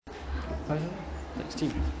Thanks,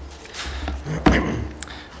 Steve.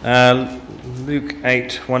 Luke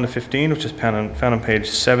 8, 1-15, which is found on page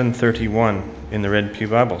 731 in the Red Pew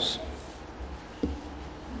Bibles.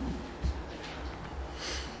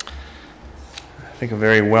 I think a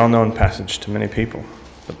very well-known passage to many people.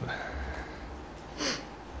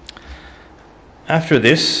 After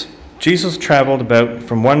this, Jesus traveled about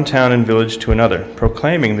from one town and village to another,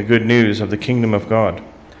 proclaiming the good news of the kingdom of God.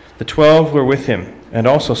 The 12 were with him, and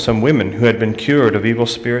also some women who had been cured of evil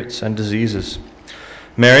spirits and diseases.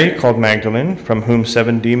 Mary, called Magdalene, from whom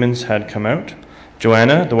 7 demons had come out,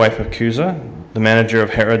 Joanna, the wife of Chuza, the manager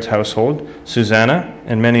of Herod's household, Susanna,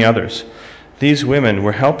 and many others. These women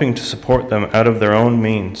were helping to support them out of their own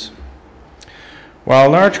means. While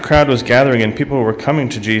a large crowd was gathering and people were coming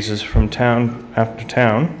to Jesus from town after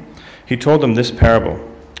town, he told them this parable.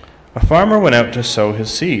 A farmer went out to sow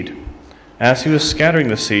his seed. As he was scattering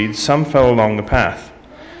the seed, some fell along the path.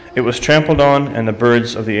 It was trampled on, and the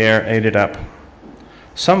birds of the air ate it up.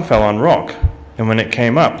 Some fell on rock, and when it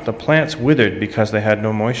came up, the plants withered because they had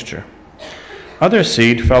no moisture. Other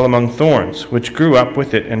seed fell among thorns, which grew up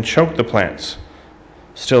with it and choked the plants.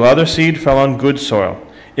 Still other seed fell on good soil.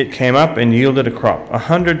 It came up and yielded a crop,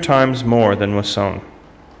 100 times more than was sown.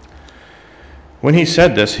 When he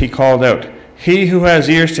said this, he called out, "He who has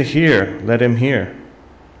ears to hear, let him hear."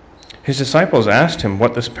 His disciples asked him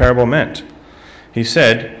what this parable meant. He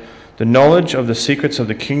said, "The knowledge of the secrets of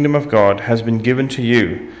the kingdom of God has been given to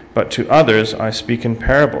you, but to others I speak in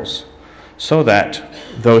parables, so that,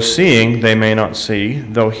 though seeing they may not see,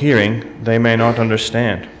 though hearing they may not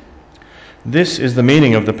understand. This is the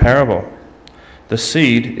meaning of the parable. The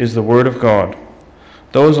seed is the word of God.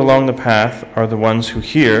 Those along the path are the ones who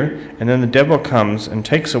hear, and then the devil comes and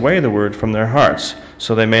takes away the word from their hearts,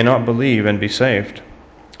 so they may not believe and be saved.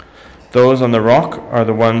 Those on the rock are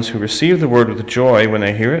the ones who receive the word with joy when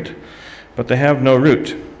they hear it, but they have no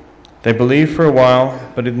root. They believe for a while,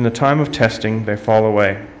 but in the time of testing they fall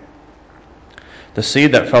away. The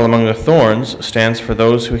seed that fell among the thorns stands for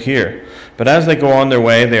those who hear, but as they go on their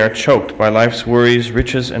way they are choked by life's worries,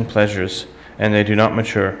 riches, and pleasures, and they do not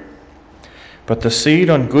mature. But the seed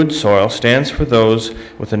on good soil stands for those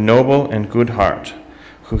with a noble and good heart,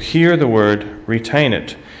 who hear the word, retain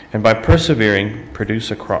it, and by persevering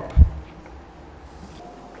produce a crop."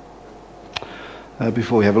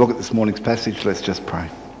 Before we have a look at this morning's passage, let's just pray.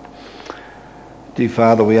 Dear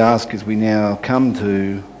Father, we ask as we now come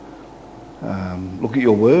to look at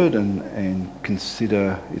your word and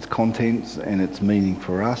consider its contents and its meaning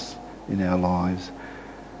for us in our lives.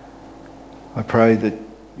 I pray that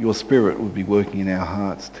your Spirit would be working in our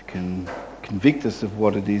hearts to convict us of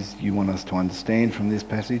what it is you want us to understand from this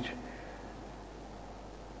passage,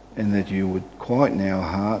 and that you would quieten our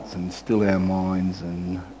hearts and still our minds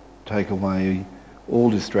and take away all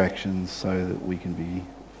distractions so that we can be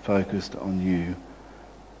focused on you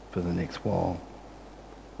for the next while.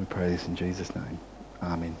 We pray this in Jesus' name.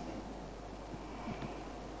 Amen.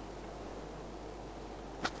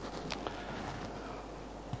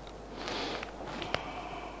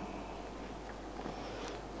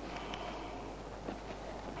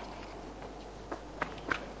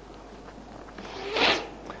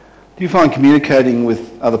 Do you find communicating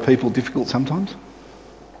with other people difficult sometimes?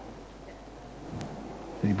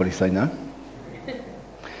 Anybody say no?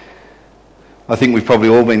 I think we've probably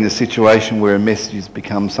all been in a situation where a message has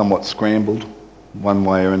become somewhat scrambled one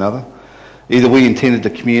way or another. Either we intended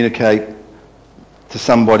to communicate to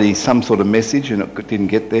somebody some sort of message and it didn't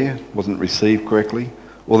get there, wasn't received correctly,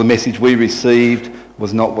 or the message we received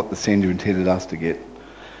was not what the sender intended us to get.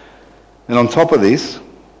 And on top of this,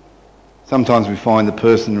 sometimes we find the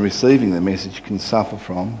person receiving the message can suffer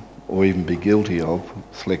from, or even be guilty of,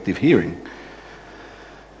 selective hearing.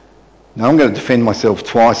 Now I'm going to defend myself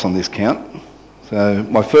twice on this count. So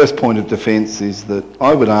my first point of defence is that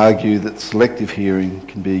I would argue that selective hearing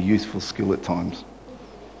can be a useful skill at times.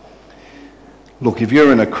 Look, if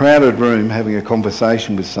you're in a crowded room having a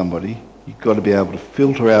conversation with somebody, you've got to be able to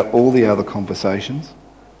filter out all the other conversations,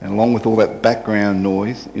 and along with all that background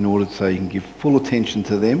noise, in order so you can give full attention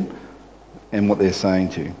to them and what they're saying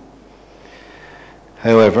to you.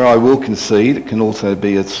 However, I will concede it can also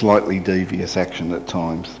be a slightly devious action at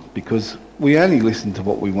times, because we only listen to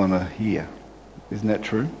what we want to hear. Isn't that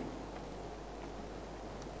true?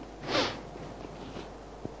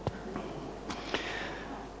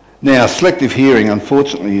 Now, selective hearing,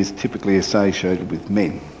 unfortunately, is typically associated with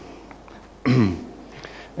men.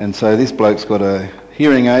 And so this bloke's got a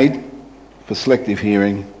hearing aid for selective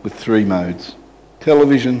hearing with 3 modes: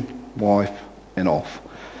 television, wife, and off.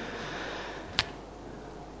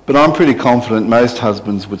 But I'm pretty confident most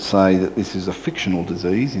husbands would say that this is a fictional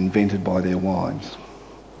disease invented by their wives.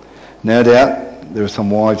 No doubt there are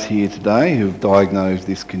some wives here today who have diagnosed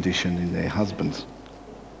this condition in their husbands.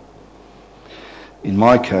 In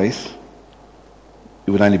my case,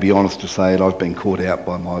 it would only be honest to say that I've been caught out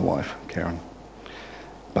by my wife, Karen.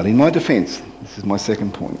 But in my defence, this is my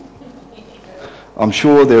second point, I'm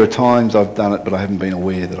sure there are times I've done it but I haven't been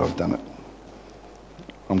aware that I've done it.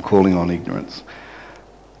 I'm calling on ignorance.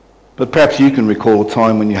 But perhaps you can recall a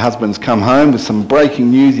time when your husband's come home with some breaking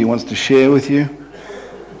news he wants to share with you,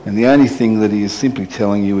 and the only thing that he is simply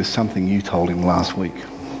telling you is something you told him last week.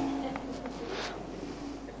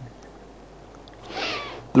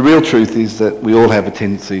 The real truth is that we all have a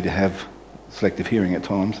tendency to have selective hearing at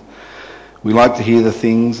times. We like to hear the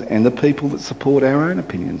things and the people that support our own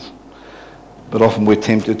opinions, but often we're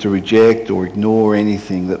tempted to reject or ignore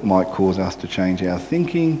anything that might cause us to change our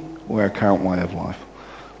thinking or our current way of life.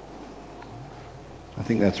 I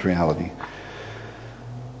think that's reality.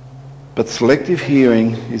 But selective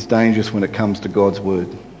hearing is dangerous when it comes to God's word.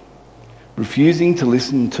 Refusing to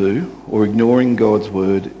listen to or ignoring God's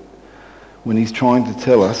word when he's trying to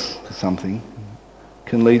tell us something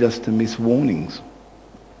can lead us to miss warnings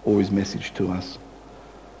or his message to us.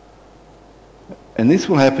 And this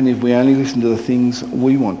will happen if we only listen to the things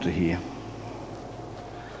we want to hear.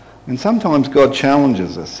 And sometimes God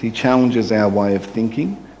challenges us. He challenges our way of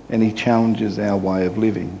thinking and he challenges our way of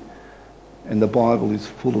living. And the Bible is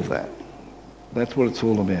full of that. That's what it's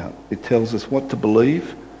all about. It tells us what to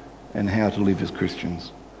believe and how to live as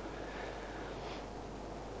Christians.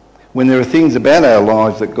 When there are things about our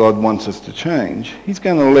lives that God wants us to change, he's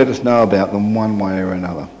going to let us know about them one way or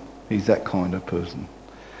another. He's that kind of person.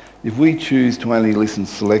 If we choose to only listen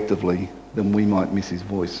selectively, then we might miss his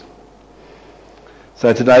voice.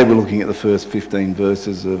 So today we're looking at the first 15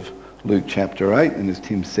 verses of Luke chapter 8, and as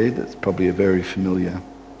Tim said, it's probably a very familiar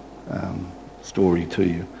story to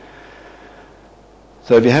you.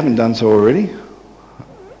 So if you haven't done so already,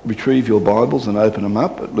 retrieve your Bibles and open them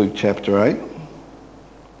up at Luke chapter 8.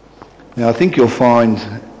 Now I think you'll find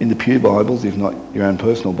in the Pew Bibles, if not your own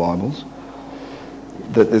personal Bibles,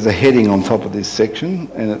 that there's a heading on top of this section,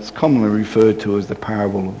 and it's commonly referred to as the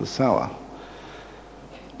parable of the sower.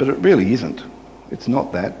 But it really isn't. It's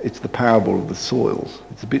not that. It's the parable of the soils.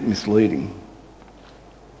 It's a bit misleading.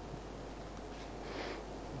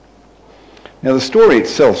 Now the story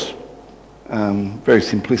itself's very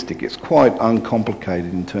simplistic. It's quite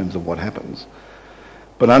uncomplicated in terms of what happens.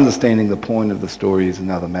 But understanding the point of the story is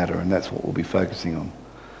another matter, and that's what we'll be focusing on.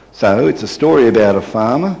 So it's a story about a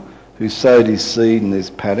farmer who sowed his seed in his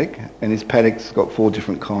paddock, and his paddock's got 4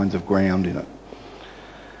 different kinds of ground in it.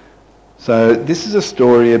 So this is a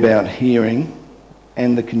story about hearing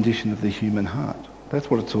and the condition of the human heart. That's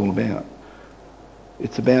what it's all about.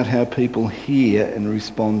 It's about how people hear and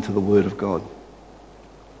respond to the Word of God.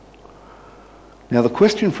 Now the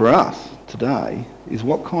question for us today is,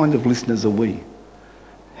 what kind of listeners are we?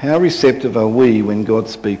 How receptive are we when God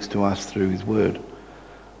speaks to us through his Word?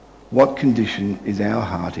 What condition is our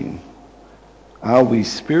heart in? Are we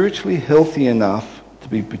spiritually healthy enough to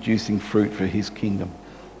be producing fruit for his kingdom?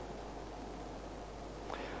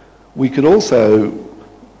 We could also not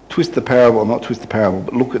twist the parable,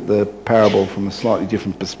 but look at the parable from a slightly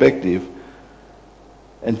different perspective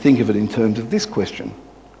and think of it in terms of this question.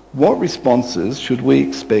 What responses should we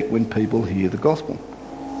expect when people hear the gospel?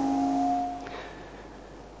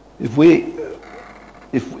 If we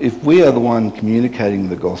are the one communicating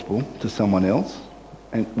the gospel to someone else,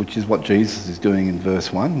 and which is what Jesus is doing in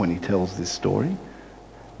verse 1 when he tells this story,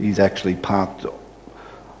 he's actually parked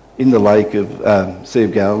in the lake of Sea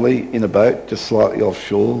of Galilee in a boat just slightly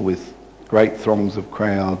offshore with great throngs of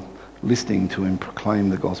crowd listening to him proclaim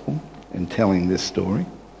the gospel and telling this story.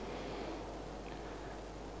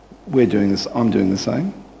 We're doing this. I'm doing the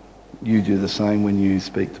same. You do the same when you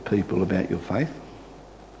speak to people about your faith.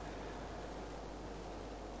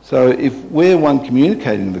 So if we're one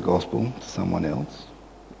communicating the gospel to someone else,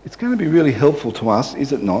 it's going to be really helpful to us,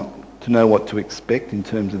 is it not, to know what to expect in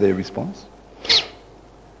terms of their response?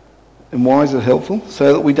 And why is it helpful?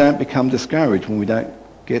 So that we don't become discouraged when we don't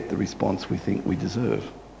get the response we think we deserve.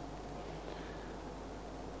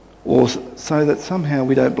 Or so that somehow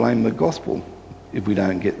we don't blame the gospel if we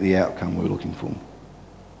don't get the outcome we're looking for.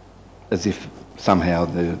 As if somehow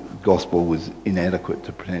the gospel was inadequate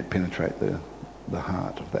to penetrate the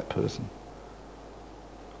heart of that person.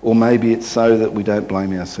 Or maybe it's so that we don't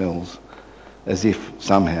blame ourselves, as if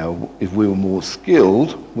somehow if we were more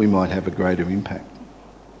skilled we might have a greater impact.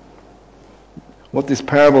 What this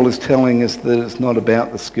parable is telling us that it's not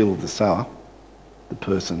about the skill of the sower, the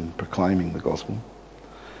person proclaiming the gospel,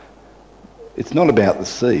 It's not about the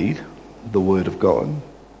seed, the Word of God,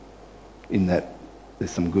 in that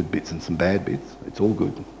there's some good bits and some bad bits. It's all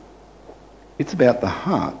good. It's about the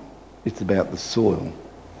heart. It's about the soil.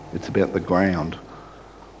 It's about the ground.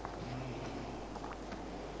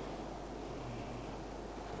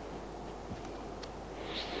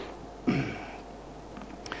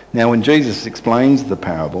 Now, when Jesus explains the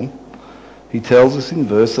parable, he tells us in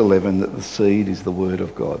verse 11 that the seed is the Word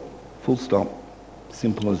of God. Full stop.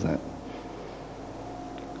 Simple as that.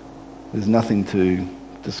 There's nothing to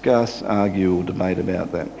discuss, argue or debate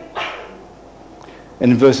about that.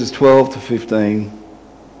 And in verses 12 to 15,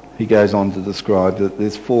 he goes on to describe that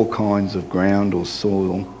there's 4 kinds of ground or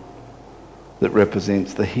soil that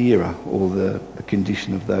represents the hearer or the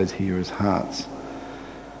condition of those hearers' hearts.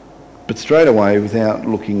 But straight away, without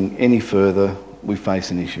looking any further, we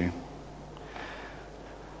face an issue.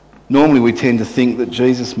 Normally we tend to think that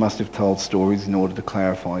Jesus must have told stories in order to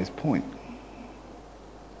clarify his point.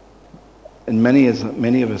 And many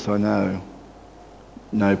of us I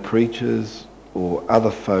know preachers or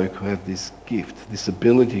other folk who have this gift, this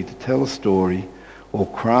ability to tell a story or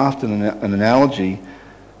craft an analogy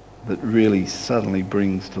that really suddenly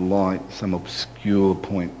brings to light some obscure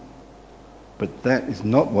point. But that is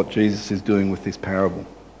not what Jesus is doing with this parable.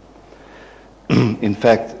 In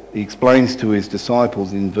fact, he explains to his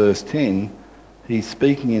disciples in verse 10, he's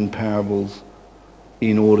speaking in parables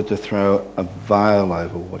in order to throw a veil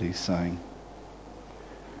over what he's saying.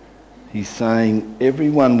 He's saying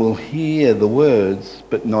everyone will hear the words,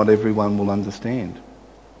 but not everyone will understand.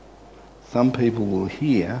 Some people will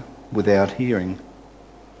hear without hearing.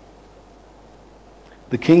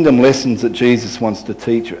 The kingdom lessons that Jesus wants to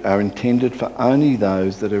teach are intended for only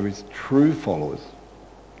those that are his true followers,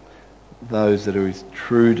 those that are his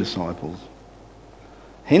true disciples.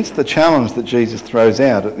 Hence the challenge that Jesus throws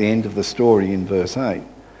out at the end of the story in verse 8.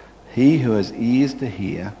 He who has ears to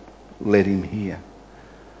hear, let him hear.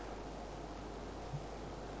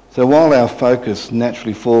 So while our focus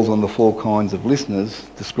naturally falls on the 4 kinds of listeners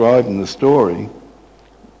described in the story,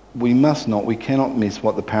 we cannot miss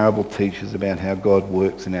what the parable teaches about how God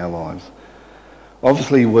works in our lives.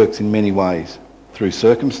 Obviously, he works in many ways, through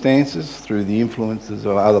circumstances, through the influences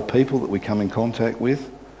of other people that we come in contact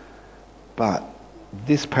with. But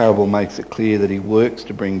this parable makes it clear that he works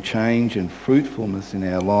to bring change and fruitfulness in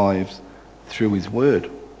our lives through his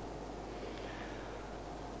word.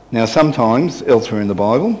 Now, sometimes elsewhere in the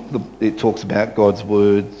Bible, it talks about God's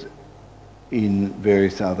words in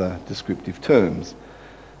various other descriptive terms.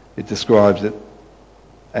 It describes it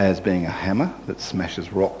as being a hammer that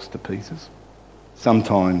smashes rocks to pieces.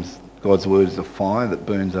 Sometimes God's word is a fire that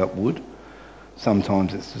burns up wood.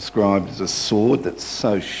 Sometimes it's described as a sword that's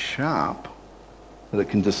so sharp that it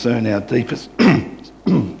can discern our deepest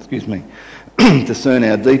discern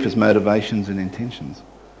our deepest motivations and intentions.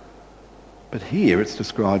 But here it's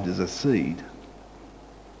described as a seed.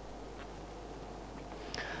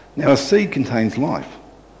 Now, a seed contains life.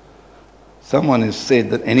 Someone has said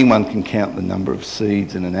that anyone can count the number of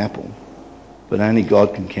seeds in an apple, but only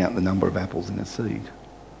God can count the number of apples in a seed.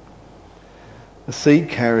 A seed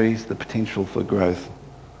carries the potential for growth.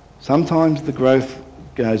 Sometimes the growth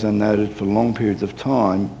goes unnoted for long periods of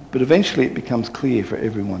time, but eventually it becomes clear for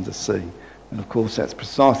everyone to see. And of course that's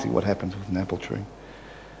precisely what happens with an apple tree.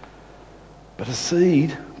 But a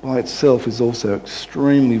seed by itself is also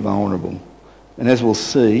extremely vulnerable. And as we'll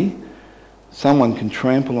see, someone can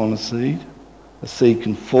trample on a seed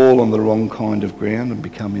can fall on the wrong kind of ground and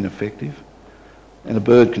become ineffective, and a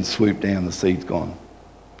bird can swoop down, the seed's gone.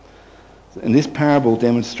 And this parable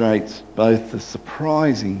demonstrates both the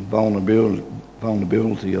surprising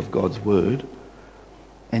vulnerability of God's word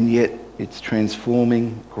and yet its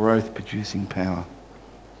transforming, growth-producing power.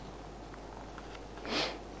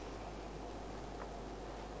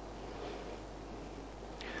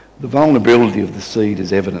 The vulnerability of the seed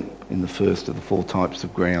is evident in the first of the 4 types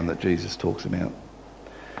of ground that Jesus talks about.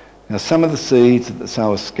 Now, some of the seeds that the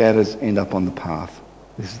sower scatters end up on the path.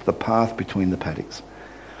 This is the path between the paddocks.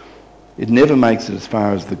 It never makes it as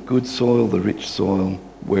far as the good soil, the rich soil,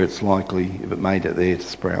 where it's likely, if it made it there, to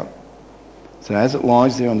sprout. So as it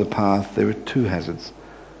lies there on the path, there are 2 hazards.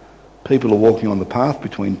 People are walking on the path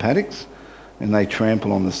between paddocks and they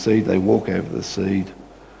trample on the seed, they walk over the seed,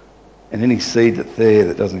 and any seed that's there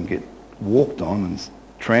that doesn't get walked on and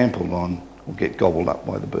trampled on will get gobbled up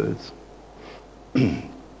by the birds.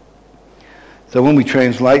 So when we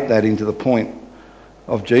translate that into the point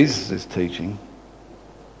of Jesus' teaching,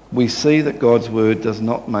 we see that God's word does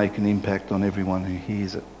not make an impact on everyone who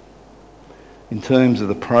hears it. In terms of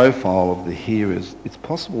the profile of the hearers, it's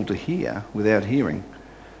possible to hear without hearing.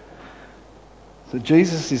 So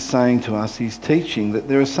Jesus is saying to us, he's teaching that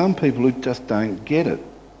there are some people who just don't get it.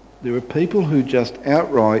 There are people who just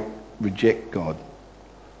outright reject God.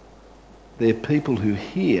 They're people who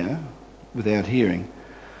hear without hearing.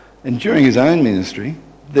 And during his own ministry,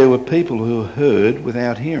 there were people who heard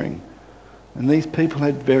without hearing. And these people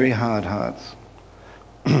had very hard hearts.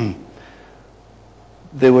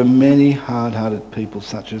 There were many hard-hearted people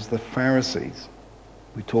such as the Pharisees.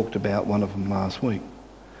 We talked about one of them last week,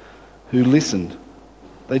 who listened.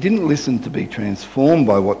 They didn't listen to be transformed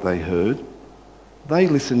by what they heard. They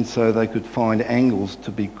listened so they could find angles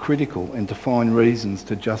to be critical and to find reasons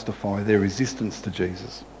to justify their resistance to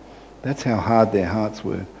Jesus. That's how hard their hearts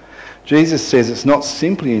were. Jesus says it's not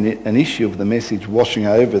simply an issue of the message washing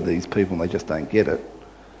over these people and they just don't get it.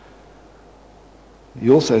 He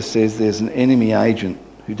also says there's an enemy agent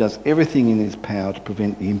who does everything in his power to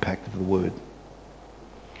prevent the impact of the word.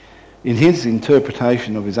 In his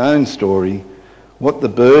interpretation of his own story, what the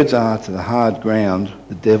birds are to the hard ground,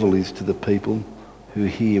 the devil is to the people who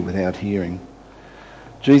hear without hearing.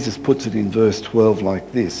 Jesus puts it in verse 12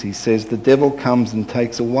 like this. He says, the devil comes and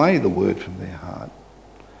takes away the word from their heart.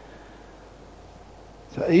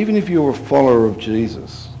 So even if you're a follower of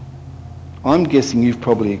Jesus, I'm guessing you've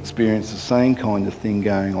probably experienced the same kind of thing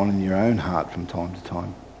going on in your own heart from time to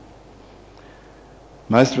time.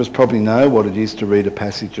 Most of us probably know what it is to read a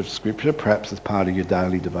passage of Scripture, perhaps as part of your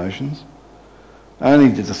daily devotions,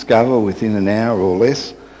 only to discover within an hour or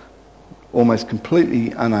less, almost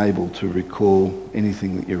completely unable to recall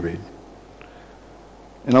anything that you read.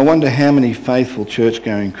 And I wonder how many faithful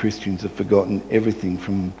church-going Christians have forgotten everything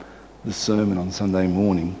from the sermon on Sunday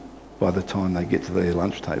morning by the time they get to their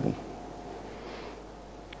lunch table.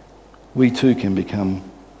 We too can become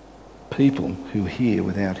people who hear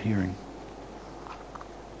without hearing.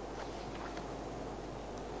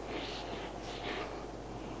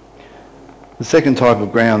 The second type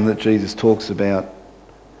of ground that Jesus talks about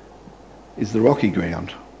is the rocky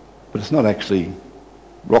ground, but it's not actually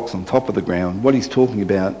rocks on top of the ground. What he's talking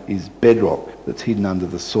about is bedrock that's hidden under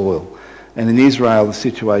the soil. And in Israel, the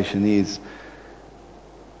situation is,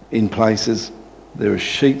 in places, there are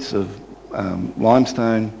sheets of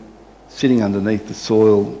limestone sitting underneath the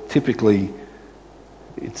soil. Typically,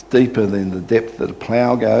 it's deeper than the depth that a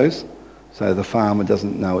plough goes, so the farmer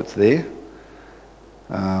doesn't know it's there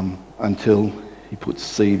until he puts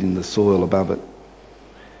seed in the soil above it.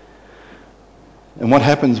 And what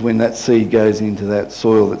happens when that seed goes into that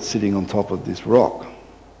soil that's sitting on top of this rock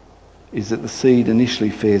is that the seed initially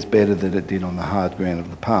fares better than it did on the hard ground of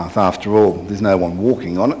the path. After all, there's no one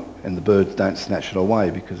walking on it, and the birds don't snatch it away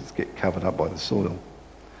because it's get covered up by the soil.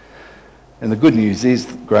 And the good news is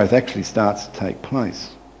that growth actually starts to take place.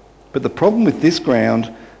 But the problem with this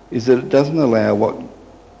ground is that it doesn't allow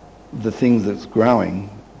the things that's growing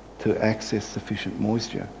to access sufficient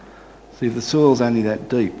moisture. See, if the soil's only that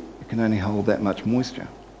deep, it can only hold that much moisture.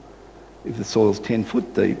 If the soil's 10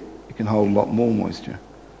 foot deep, it can hold a lot more moisture.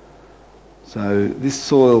 So this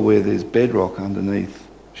soil where there's bedrock underneath,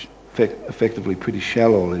 effectively pretty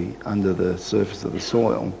shallowly under the surface of the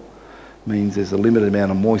soil, means there's a limited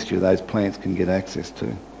amount of moisture those plants can get access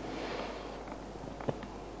to.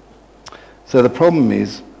 So the problem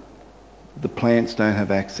is the plants don't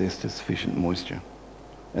have access to sufficient moisture.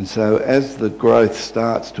 And so as the growth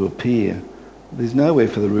starts to appear, there's nowhere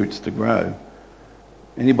for the roots to grow.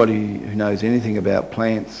 Anybody who knows anything about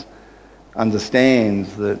plants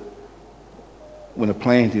understands that when a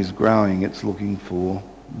plant is growing, it's looking for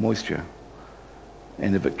moisture.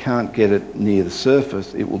 And if it can't get it near the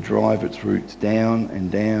surface, it will drive its roots down and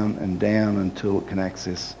down and down until it can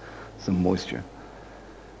access some moisture.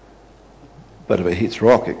 But if it hits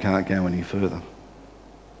rock, it can't go any further.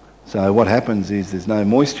 So what happens is there's no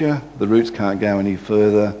moisture, the roots can't go any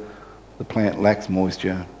further, the plant lacks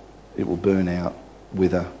moisture, it will burn out,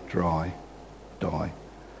 wither, dry, die.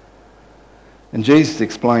 And Jesus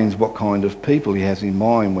explains what kind of people he has in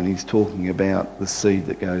mind when he's talking about the seed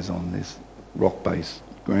that goes on this rock-based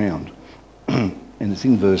ground. And it's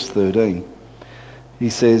in verse 13. He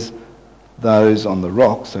says, those on the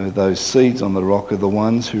rock, so those seeds on the rock, are the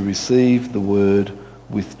ones who receive the word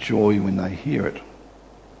with joy when they hear it.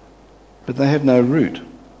 But they have no root.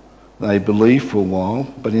 They believe for a while,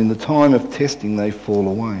 but in the time of testing they fall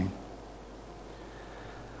away.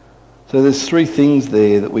 So there's three things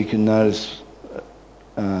there that we can notice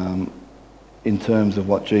in terms of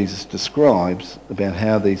what Jesus describes about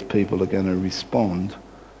how these people are going to respond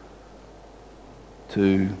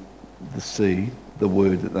to the seed, the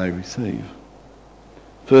word that they receive.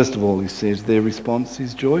 First of all, he says their response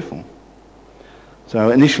is joyful.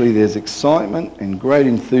 So initially there's excitement and great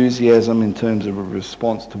enthusiasm in terms of a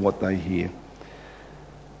response to what they hear.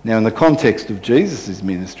 Now, in the context of Jesus'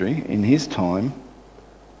 ministry, in his time,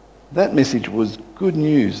 that message was good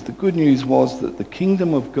news. The good news was that the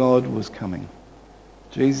kingdom of God was coming.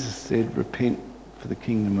 Jesus said, repent, for the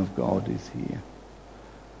kingdom of God is here.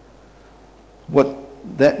 What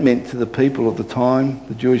that meant to the people of the time,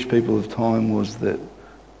 the Jewish people of the time, was that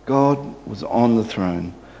God was on the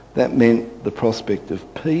throne. That meant the prospect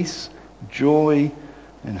of peace, joy,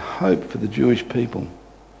 and hope for the Jewish people.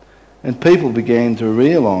 And people began to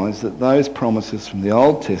realise that those promises from the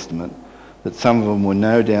Old Testament, that some of them were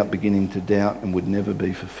no doubt beginning to doubt and would never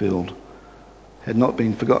be fulfilled, had not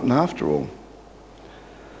been forgotten after all.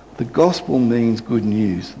 The gospel means good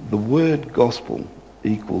news. The word gospel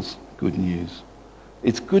equals good news.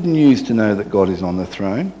 It's good news to know that God is on the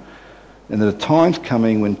throne and that a time's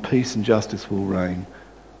coming when peace and justice will reign.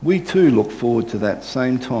 We too look forward to that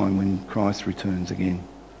same time when Christ returns again.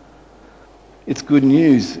 It's good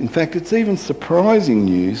news. In fact, it's even surprising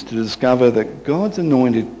news to discover that God's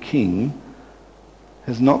anointed king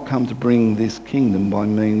has not come to bring this kingdom by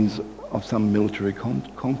means of some military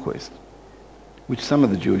conquest, which some of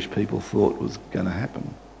the Jewish people thought was going to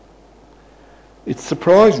happen. It's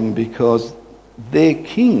surprising because their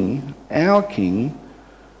king, our king,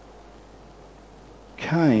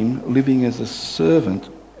 came living as a servant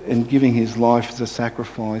and giving his life as a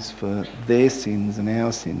sacrifice for their sins and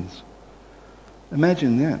our sins.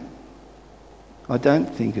 Imagine that. I don't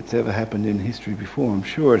think it's ever happened in history before. I'm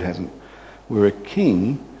sure it hasn't. Where a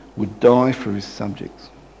king would die for his subjects.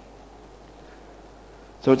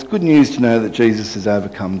 So it's good news to know that Jesus has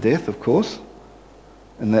overcome death, of course,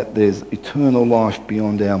 and that there's eternal life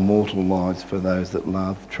beyond our mortal lives for those that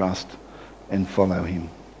love, trust, and follow him.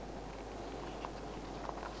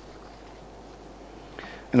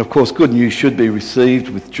 And of course, good news should be received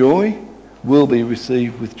with joy, will be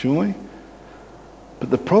received with joy. But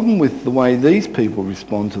the problem with the way these people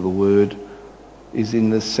respond to the word is in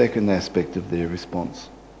the second aspect of their response.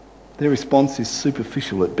 Their response is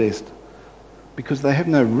superficial at best because they have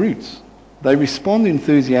no roots. They respond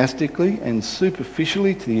enthusiastically and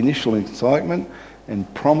superficially to the initial excitement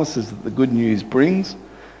and promises that the good news brings,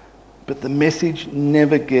 but the message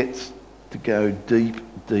never gets to go deep,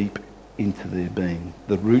 deep into their being.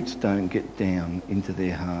 The roots don't get down into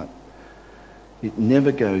their heart. It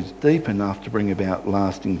never goes deep enough to bring about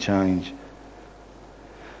lasting change.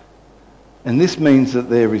 And this means that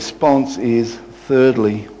their response is,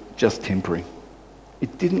 thirdly, just temporary.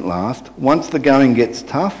 It didn't last. Once the going gets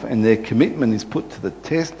tough and their commitment is put to the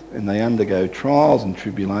test and they undergo trials and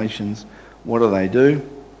tribulations, what do?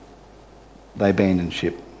 They abandon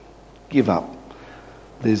ship, give up.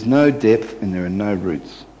 There's no depth and there are no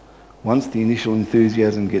roots. Once the initial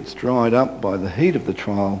enthusiasm gets dried up by the heat of the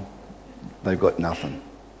trial, they've got nothing.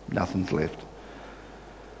 Nothing's left.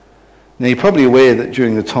 Now, you're probably aware that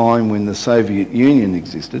during the time when the Soviet Union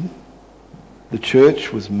existed, the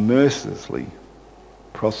church was mercilessly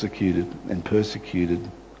prosecuted and persecuted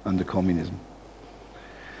under communism.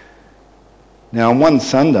 Now, on one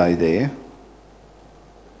Sunday there,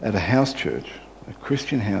 at a house church, a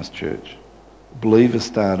Christian house church, believers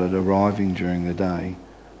started arriving during the day.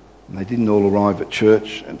 And they didn't all arrive at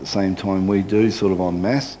church at the same time we do, sort of en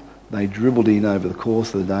masse. They dribbled in over the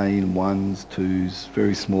course of the day in ones, twos,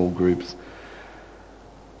 very small groups,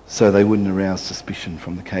 so they wouldn't arouse suspicion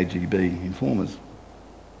from the KGB informers.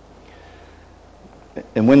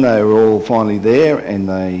 And when they were all finally there and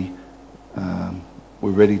they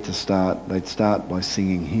were ready to start, they'd start by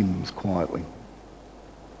singing hymns quietly.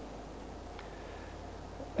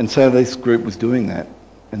 And so this group was doing that.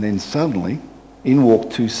 And then suddenly, in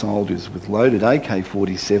walked two soldiers with loaded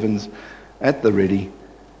AK-47s at the ready,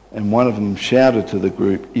 and one of them shouted to the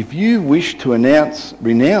group, "If you wish to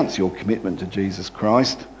renounce your commitment to Jesus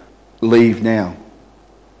Christ, leave now."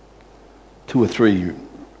 2 or 3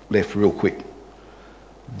 left real quick.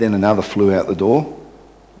 Then another flew out the door,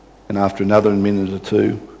 and after another minute or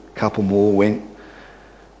two, a couple more went.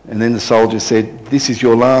 And then the soldier said, "This is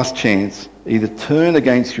your last chance. Either turn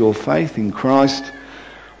against your faith in Christ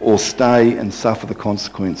or stay and suffer the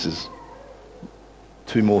consequences."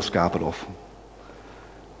 2 more scarpered off.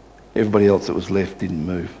 Everybody else that was left didn't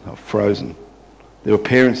move. They were frozen. There were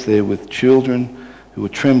parents there with children who were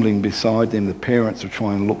trembling beside them. The parents were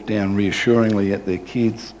trying to look down reassuringly at their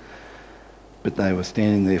kids, but they were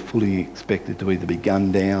standing there fully expected to either be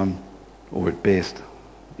gunned down or at best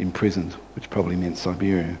imprisoned, which probably meant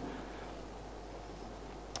Siberia.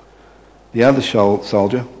 The other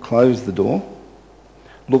soldier closed the door,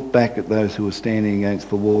 looked back at those who were standing against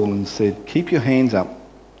the wall and said, "Keep your hands up,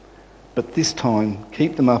 but this time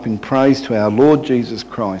keep them up in praise to our Lord Jesus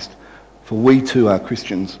Christ, for we too are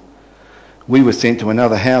Christians. We were sent to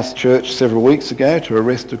another house church several weeks ago to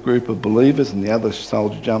arrest a group of believers, and the other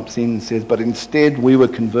soldier jumps in and says, but instead we were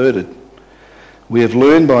converted. We have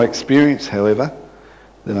learned by experience, however,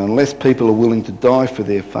 that unless people are willing to die for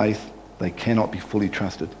their faith, they cannot be fully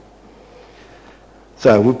trusted.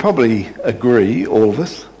 So we'll probably agree, all of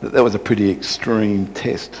us, that that was a pretty extreme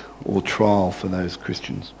test or trial for those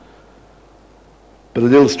Christians. But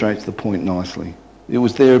it illustrates the point nicely. It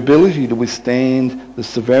was their ability to withstand the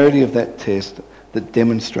severity of that test that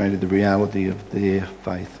demonstrated the reality of their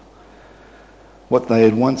faith. What they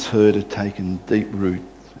had once heard had taken deep root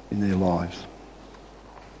in their lives.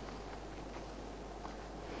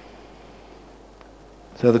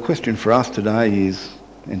 So the question for us today is,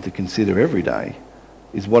 and to consider every day,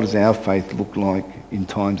 is what does our faith look like in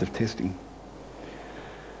times of testing?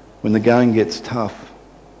 When the going gets tough,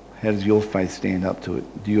 how does your faith stand up to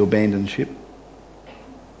it? Do you abandon ship?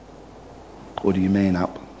 Or do you man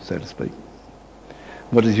up, so to speak?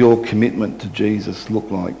 What does your commitment to Jesus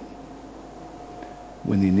look like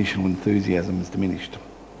when the initial enthusiasm is diminished?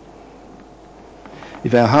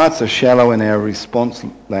 If our hearts are shallow and our response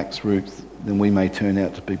lacks roots, then we may turn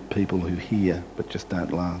out to be people who hear but just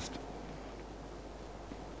don't last.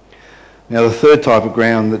 Now, the third type of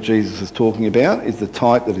ground that Jesus is talking about is the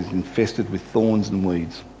type that is infested with thorns and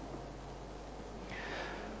weeds.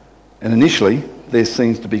 And initially, there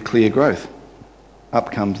seems to be clear growth.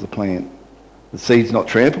 Up comes the plant. The seed's not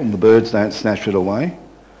trampled and the birds don't snatch it away.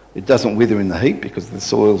 It doesn't wither in the heat because the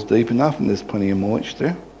soil's deep enough and there's plenty of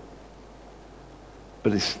moisture.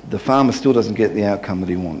 But the farmer still doesn't get the outcome that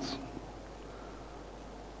he wants.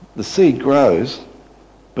 The seed grows,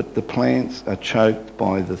 but the plants are choked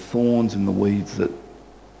by the thorns and the weeds that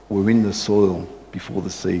were in the soil before the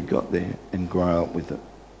seed got there and grow up with it.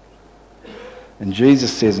 And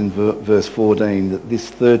Jesus says in verse 14 that this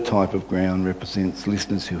third type of ground represents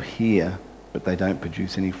listeners who hear, but they don't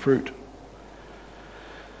produce any fruit.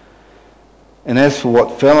 And as for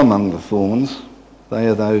what fell among the thorns, they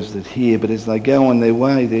are those that hear, but as they go on their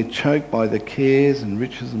way, they're choked by the cares and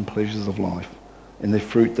riches and pleasures of life, and their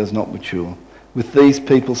fruit does not mature. With these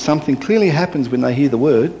people, something clearly happens when they hear the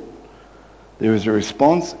word. There is a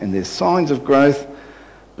response and there's signs of growth,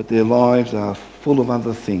 but their lives are full of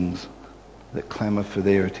other things that clamour for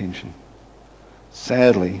their attention.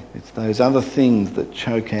 Sadly, it's those other things that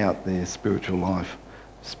choke out their spiritual life.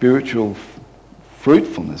 Spiritual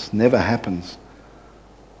fruitfulness never happens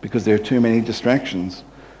because there are too many distractions.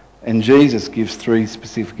 And Jesus gives 3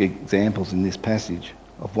 specific examples in this passage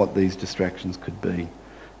of what these distractions could be.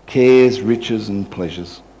 Cares, riches and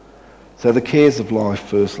pleasures. So the cares of life,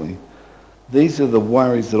 firstly. These are the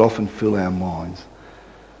worries that often fill our minds.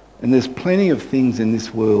 And there's plenty of things in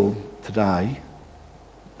this world today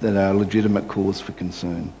that are a legitimate cause for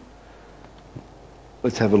concern.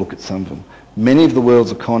 Let's have a look at some of them. Many of the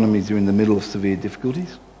world's economies are in the middle of severe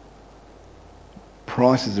difficulties.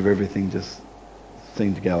 Prices of everything just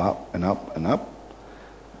seem to go up and up and up.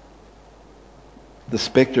 The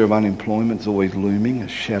spectre of unemployment is always looming, a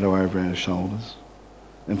shadow over our shoulders.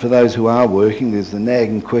 And for those who are working, there's the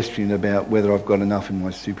nagging question about whether I've got enough in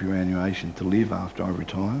my superannuation to live after I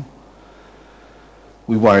retire.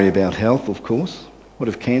 We worry about health, of course. What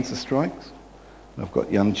if cancer strikes? I've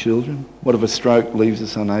got young children. What if a stroke leaves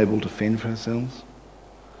us unable to fend for ourselves?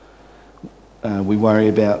 We worry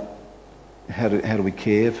about how do we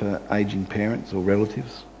care for ageing parents or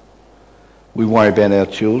relatives. We worry about our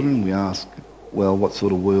children. We ask, well, what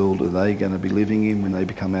sort of world are they going to be living in when they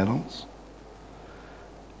become adults?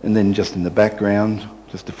 And then just in the background,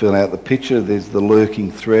 just to fill out the picture, there's the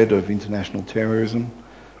lurking threat of international terrorism,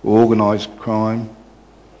 organised crime.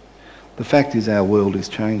 The fact is our world is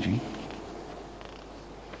changing.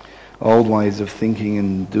 Old ways of thinking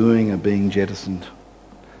and doing are being jettisoned.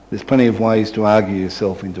 There's plenty of ways to argue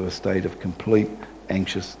yourself into a state of complete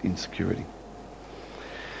anxious insecurity.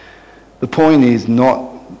 The point is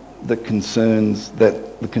not that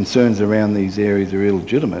the concerns around these areas are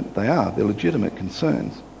illegitimate. They're legitimate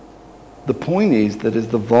concerns. The point is that as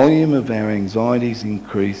the volume of our anxieties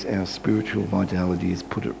increase, our spiritual vitality is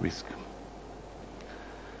put at risk.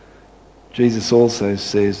 Jesus also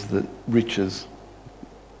says that riches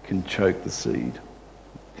can choke the seed,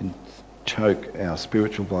 can choke our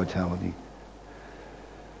spiritual vitality.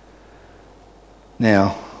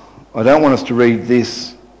 Now, I don't want us to read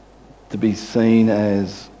this to be seen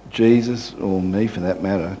as Jesus, or me for that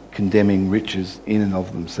matter, condemning riches in and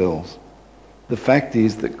of themselves. The fact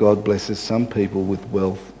is that God blesses some people with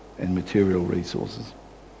wealth and material resources.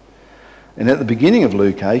 And at the beginning of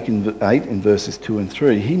Luke 8 in verses 2 and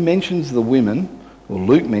 3, he mentions the women, or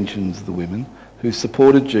Luke mentions the women, who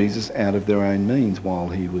supported Jesus out of their own means while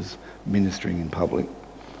he was ministering in public.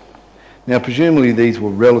 Now, presumably these were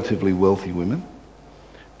relatively wealthy women.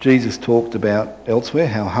 Jesus talked about elsewhere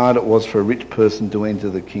how hard it was for a rich person to enter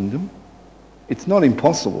the kingdom. It's not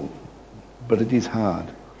impossible, but it is hard.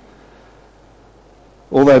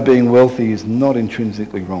 Although being wealthy is not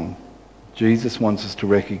intrinsically wrong, Jesus wants us to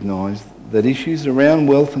recognise that issues around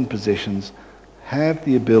wealth and possessions have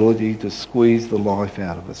the ability to squeeze the life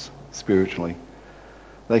out of us spiritually.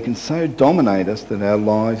 They can so dominate us that our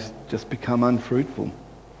lives just become unfruitful.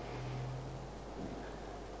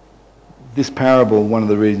 This parable, one of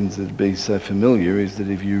the reasons it'd be so familiar is that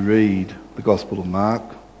if you read the Gospel of Mark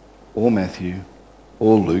or Matthew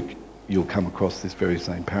or Luke, you'll come across this very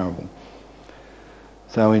same parable.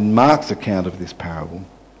 So in Mark's account of this parable,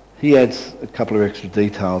 he adds a couple of extra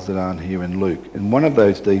details that aren't here in Luke. And one of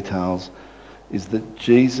those details is that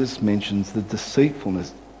Jesus mentions the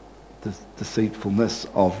deceitfulness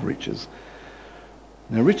of riches.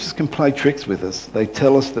 Now, riches can play tricks with us. They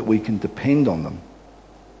tell us that we can depend on them.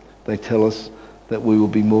 They tell us that we will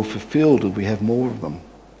be more fulfilled if we have more of them.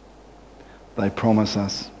 They promise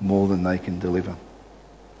us more than they can deliver.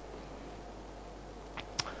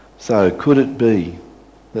 So, could it be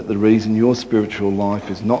that the reason your spiritual life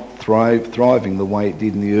is not thriving the way it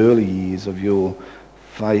did in the early years of your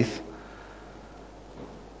faith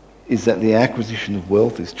is that the acquisition of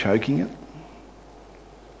wealth is choking it?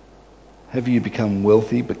 Have you become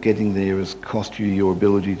wealthy, but getting there has cost you your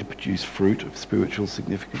ability to produce fruit of spiritual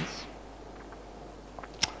significance?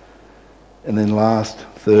 And then last,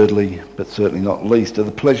 thirdly, but certainly not least, are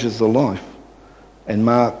the pleasures of life. And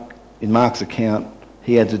in Mark's account,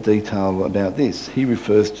 he adds a detail about this. He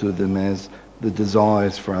refers to them as the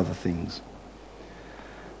desires for other things.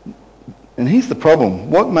 And here's the problem.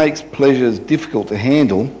 What makes pleasures difficult to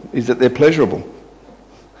handle is that they're pleasurable.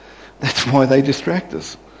 That's why they distract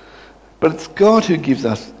us. But it's God who gives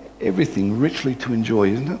us everything richly to enjoy,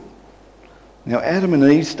 isn't it? Now, Adam and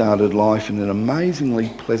Eve started life in an amazingly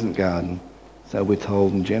pleasant garden, so we're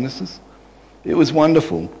told in Genesis. It was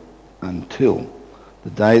wonderful until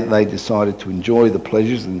the day that they decided to enjoy the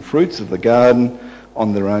pleasures and fruits of the garden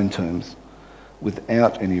on their own terms,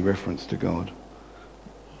 without any reference to God.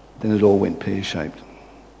 Then it all went pear-shaped.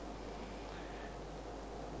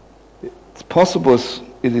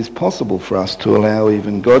 It is possible for us to allow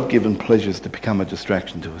even God-given pleasures to become a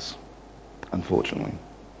distraction to us, unfortunately.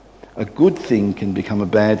 A good thing can become a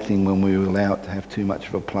bad thing when we allow it to have too much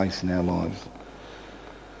of a place in our lives.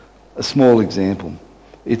 A small example.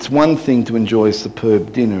 It's one thing to enjoy a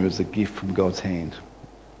superb dinner as a gift from God's hand.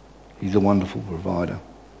 He's a wonderful provider.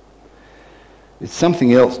 It's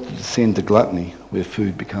something else to descend to gluttony, where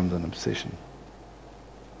food becomes an obsession.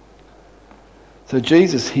 So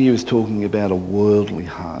Jesus here is talking about a worldly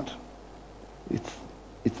heart.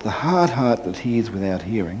 It's the hard heart that hears without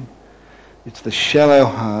hearing. It's the shallow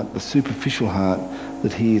heart, the superficial heart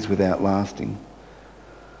that hears without lasting.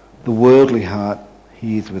 The worldly heart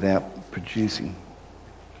hears without producing.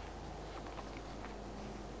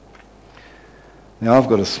 Now, I've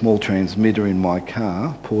got a small transmitter in my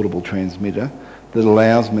car, portable transmitter, that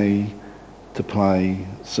allows me to play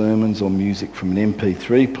sermons or music from an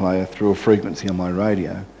MP3 player through a frequency on my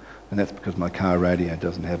radio. And that's because my car radio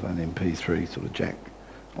doesn't have an MP3 sort of jack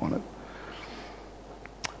on it.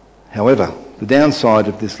 However, the downside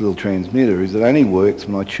of this little transmitter is it only works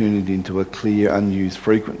when I tune it into a clear, unused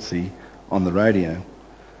frequency on the radio,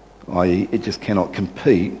 i.e. it just cannot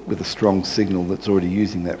compete with a strong signal that's already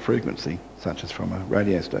using that frequency, such as from a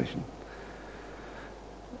radio station.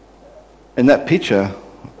 And that picture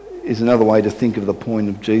is another way to think of the point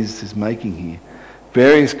of Jesus is making here.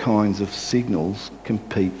 Various kinds of signals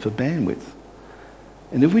compete for bandwidth.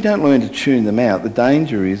 And if we don't learn to tune them out, the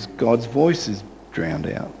danger is God's voice is drowned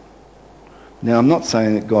out. Now, I'm not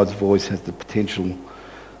saying that God's voice has the potential.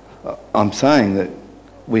 I'm saying that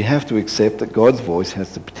we have to accept that God's voice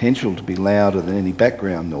has the potential to be louder than any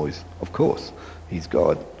background noise. Of course, he's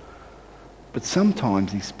God. But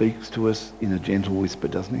sometimes he speaks to us in a gentle whisper,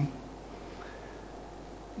 doesn't he?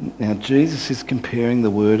 Now, Jesus is comparing the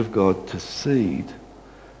word of God to seed.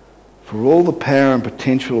 For all the power and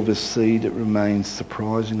potential of a seed, it remains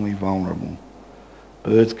surprisingly vulnerable.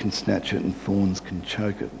 Birds can snatch it and thorns can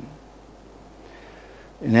choke it.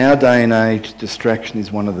 In our day and age, distraction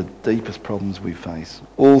is one of the deepest problems we face.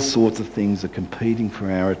 All sorts of things are competing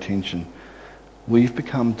for our attention. We've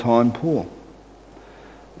become time poor.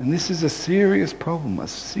 And this is a serious problem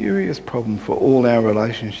for all our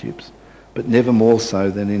relationships, but never more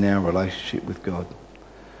so than in our relationship with God.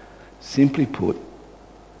 Simply put,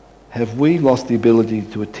 Have we lost the ability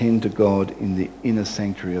to attend to God in the inner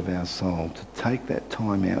sanctuary of our soul, to take that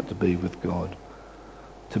time out to be with God,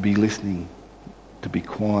 to be listening, to be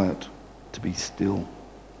quiet, to be still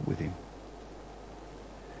with him?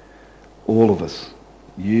 All of us,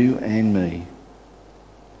 you and me,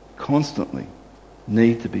 constantly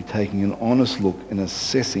need to be taking an honest look and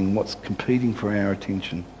assessing what's competing for our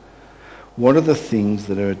attention. What are the things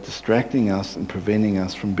that are distracting us and preventing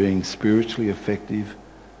us from being spiritually effective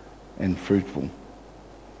and fruitful?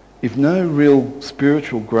 If no real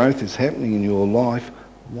spiritual growth is happening in your life,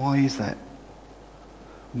 why is that?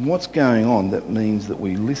 What's going on that means that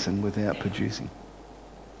we listen without producing?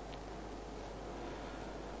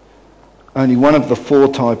 Only one of the 4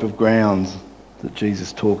 type of grounds that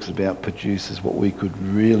Jesus talks about produces what we could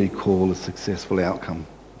really call a successful outcome.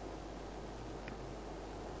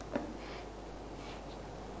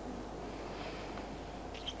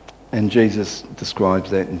 And Jesus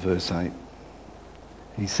describes that in verse 8.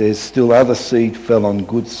 He says, "Still other seed fell on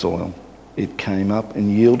good soil. It came up and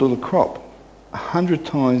yielded a crop, 100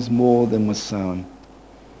 times more than was sown."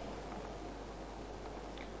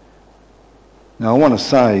 Now I want to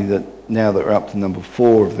say that now that we're up to number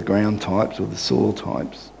 4 of the ground types or the soil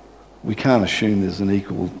types, we can't assume there's an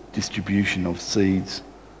equal distribution of seeds.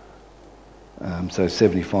 So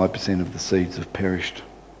 75% of the seeds have perished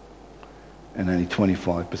and only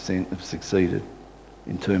 25% have succeeded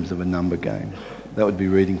in terms of a number game. That would be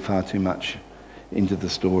reading far too much into the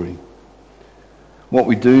story. What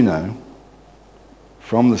we do know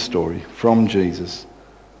from the story, from Jesus,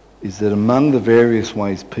 is that among the various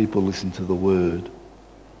ways people listen to the word,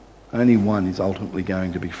 only one is ultimately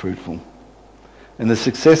going to be fruitful. And the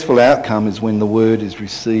successful outcome is when the word is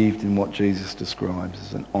received in what Jesus describes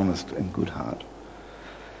as an honest and good heart.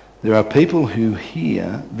 There are people who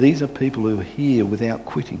hear, these are people who hear without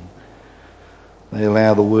quitting. They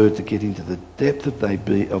allow the word to get into the depth of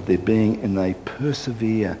their being, and they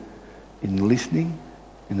persevere in listening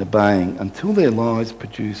and obeying until their lives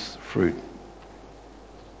produce fruit.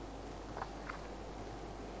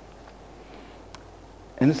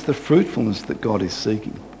 And it's the fruitfulness that God is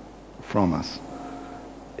seeking from us.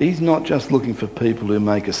 He's not just looking for people who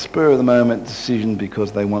make a spur-of-the-moment decision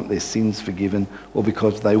because they want their sins forgiven or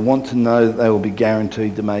because they want to know that they will be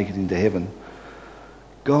guaranteed to make it into heaven.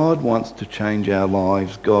 God wants to change our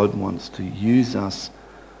lives. God wants to use us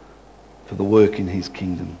for the work in his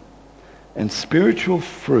kingdom. And spiritual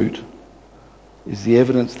fruit is the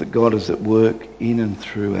evidence that God is at work in and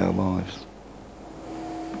through our lives.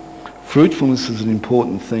 Fruitfulness is an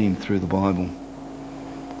important theme through the Bible.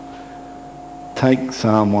 Take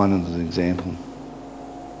Psalm 1 as an example.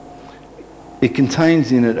 It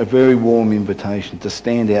contains in it a very warm invitation to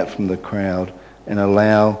stand out from the crowd and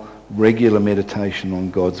allow regular meditation on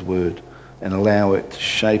God's word and allow it to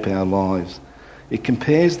shape our lives. It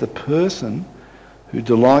compares the person who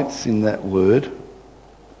delights in that word,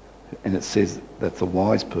 and it says that's a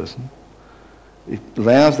wise person. It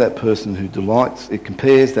allows that person who delights, it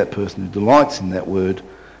compares that person who delights in that word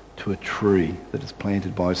to a tree that is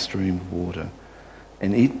planted by a stream of water.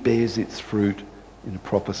 And it bears its fruit in a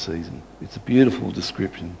proper season. It's a beautiful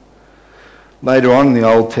description. Later on in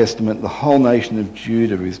the Old Testament, the whole nation of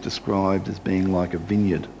Judah is described as being like a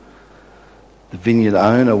vineyard. The vineyard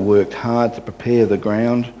owner worked hard to prepare the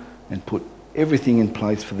ground and put everything in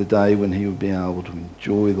place for the day when he would be able to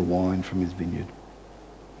enjoy the wine from his vineyard.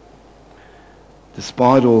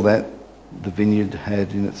 Despite all that, the vineyard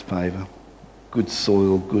had in its favour good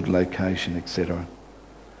soil, good location, etc.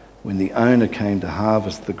 When the owner came to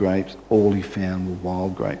harvest the grapes, all he found were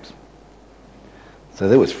wild grapes. So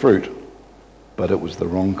there was fruit, but it was the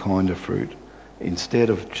wrong kind of fruit.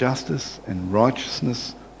 Instead of justice and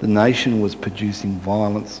righteousness, the nation was producing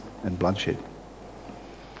violence and bloodshed.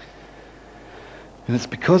 And it's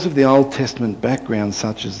because of the Old Testament background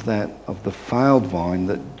such as that of the failed vine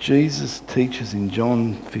that Jesus teaches in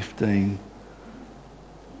John 15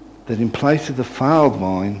 that in place of the failed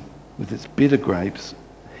vine with its bitter grapes,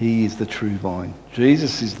 he is the true vine.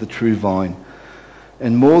 Jesus is the true vine.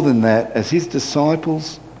 And more than that, as his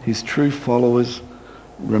disciples, his true followers,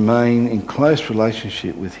 remain in close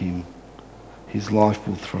relationship with him, his life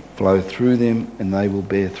will flow through them and they will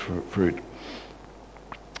bear fruit.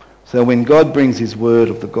 So when God brings his word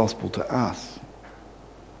of the gospel to us,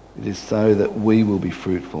 it is so that we will be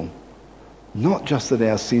fruitful. Not just that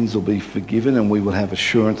our sins will be forgiven and we will have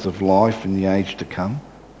assurance of life in the age to come,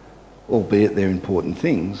 albeit they're important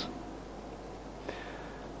things.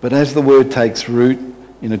 But as the word takes root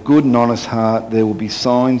in a good and honest heart, there will be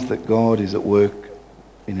signs that God is at work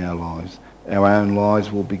in our lives. Our own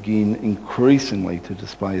lives will begin increasingly to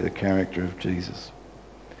display the character of Jesus.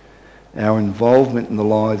 our involvement in the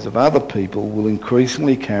lives of other people will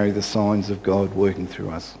increasingly carry the signs of God working through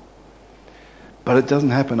us. But it doesn't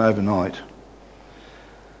happen overnight.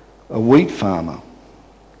 A wheat farmer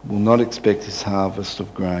will not expect his harvest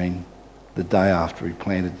of grain the day after he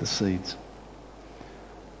planted the seeds.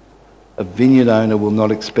 A vineyard owner will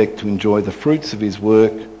not expect to enjoy the fruits of his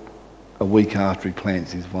work a week after he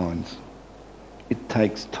plants his vines. It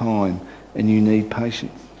takes time, and you need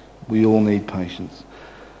patience. We all need patience.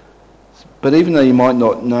 But even though you might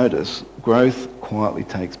not notice, growth quietly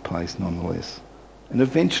takes place nonetheless. And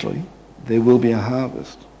eventually, there will be a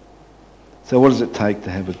harvest. So what does it take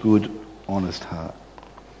to have a good, honest heart?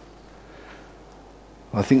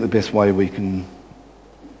 I think the best way we can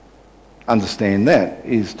understand that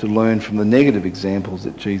is to learn from the negative examples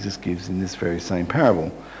that Jesus gives in this very same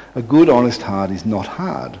parable. A good, honest heart is not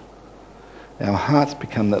hard. Our hearts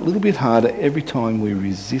become that little bit harder every time we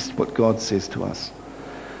resist what God says to us.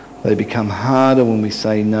 They become harder when we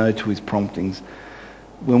say no to his promptings.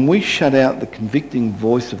 When we shut out the convicting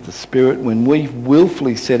voice of the Spirit, when we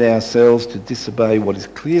willfully set ourselves to disobey what is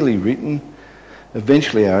clearly written,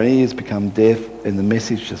 eventually our ears become deaf and the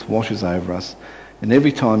message just washes over us. And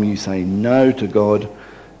every time you say no to God,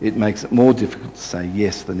 it makes it more difficult to say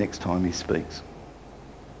yes the next time he speaks.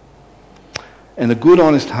 And a good,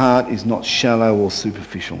 honest heart is not shallow or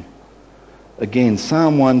superficial. Again,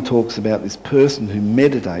 Psalm 1 talks about this person who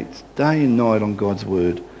meditates day and night on God's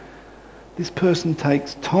word. This person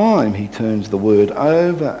takes time. He turns the word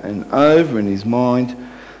over and over in his mind.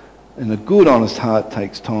 And a good, honest heart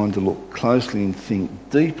takes time to look closely and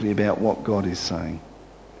think deeply about what God is saying.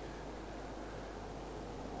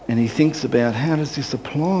 And he thinks about, how does this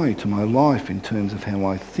apply to my life in terms of how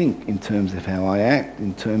I think, in terms of how I act,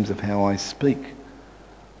 in terms of how I speak.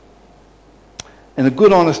 And a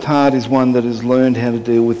good, honest heart is one that has learned how to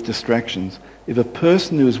deal with distractions. If a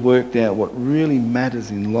person who has worked out what really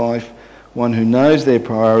matters in life, one who knows their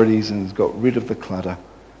priorities and has got rid of the clutter,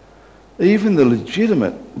 even the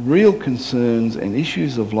legitimate, real concerns and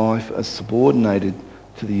issues of life are subordinated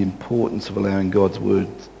to the importance of allowing God's word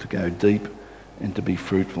to go deep and to be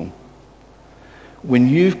fruitful. When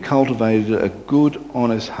you've cultivated a good,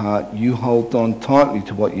 honest heart, you hold on tightly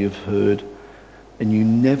to what you've heard and you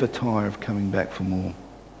never tire of coming back for more.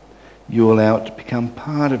 You allow it to become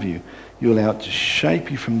part of you. You allow it to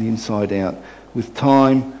shape you from the inside out. With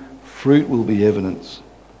time, fruit will be evidence.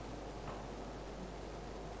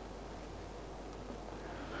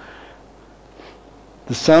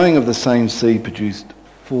 The sowing of the same seed produced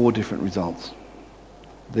 4 different results.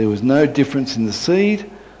 There was no difference in the seed.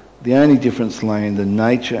 The only difference lay in the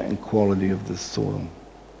nature and quality of the soil.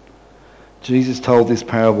 Jesus told this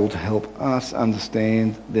parable to help us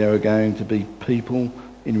understand there are going to be people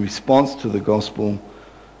in response to the gospel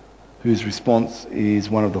whose response is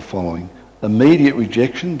one of the following: immediate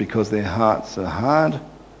rejection because their hearts are hard.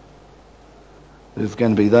 There's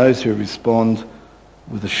going to be those who respond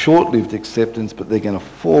with a short-lived acceptance, but they're going to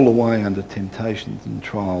fall away under temptations and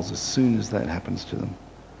trials as soon as that happens to them.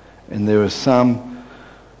 And there are some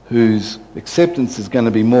whose acceptance is going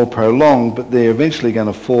to be more prolonged, but they're eventually going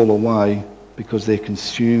to fall away because they're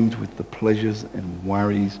consumed with the pleasures and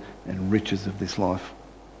worries and riches of this life.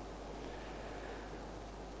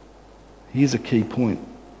 Here's a key point.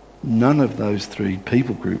 None of those 3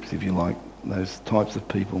 people groups, if you like, those types of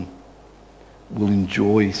people, will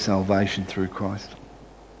enjoy salvation through Christ.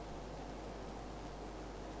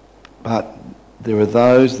 But there are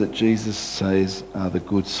those that Jesus says are the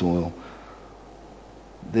good soil.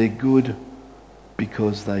 They're good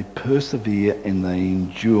because they persevere and they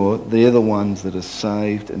endure. They're the ones that are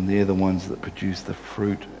saved and they're the ones that produce the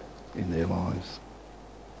fruit in their lives.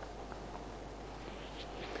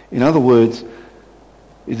 In other words,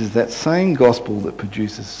 it is that same gospel that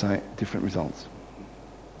produces different results.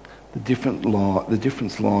 The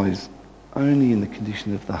difference lies only in the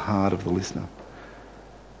condition of the heart of the listener.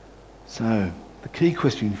 So, the key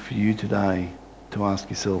question for you today to ask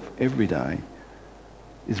yourself every day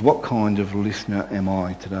is, what kind of listener am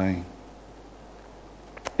I today?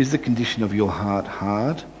 Is the condition of your heart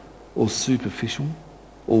hard or superficial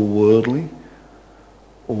or worldly,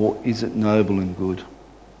 or is it noble and good?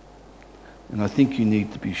 And I think you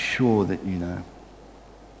need to be sure that you know.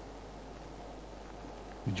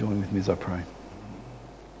 You join with me as I pray.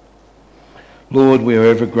 Lord, we are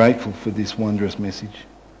ever grateful for this wondrous message.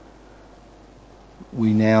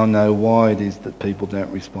 We now know why it is that people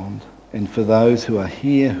don't respond. And for those who are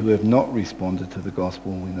here who have not responded to the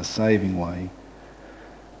gospel in a saving way,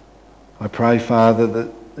 I pray, Father,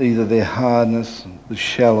 that either their hardness, the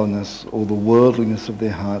shallowness, or the worldliness of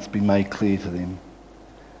their hearts be made clear to them.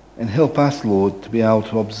 And help us, Lord, to be able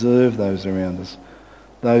to observe those around us,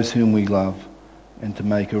 those whom we love, and to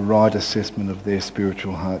make a right assessment of their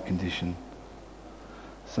spiritual heart condition,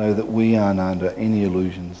 so that we aren't under any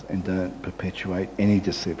illusions and don't perpetuate any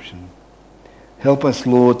deception. Help us,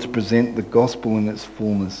 Lord, to present the gospel in its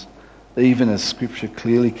fullness, even as Scripture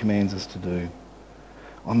clearly commands us to do.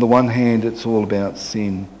 On the one hand, it's all about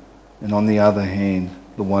sin, and on the other hand,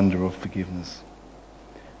 the wonder of forgiveness.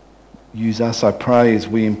 Use us, I pray, as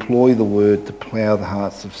we employ the word to plough the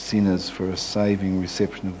hearts of sinners for a saving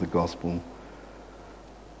reception of the gospel.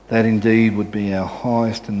 That indeed would be our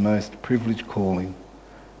highest and most privileged calling.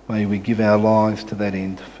 May we give our lives to that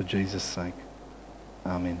end for Jesus' sake.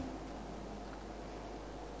 Amen.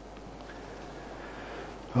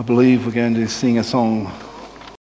 I believe we're going to sing a song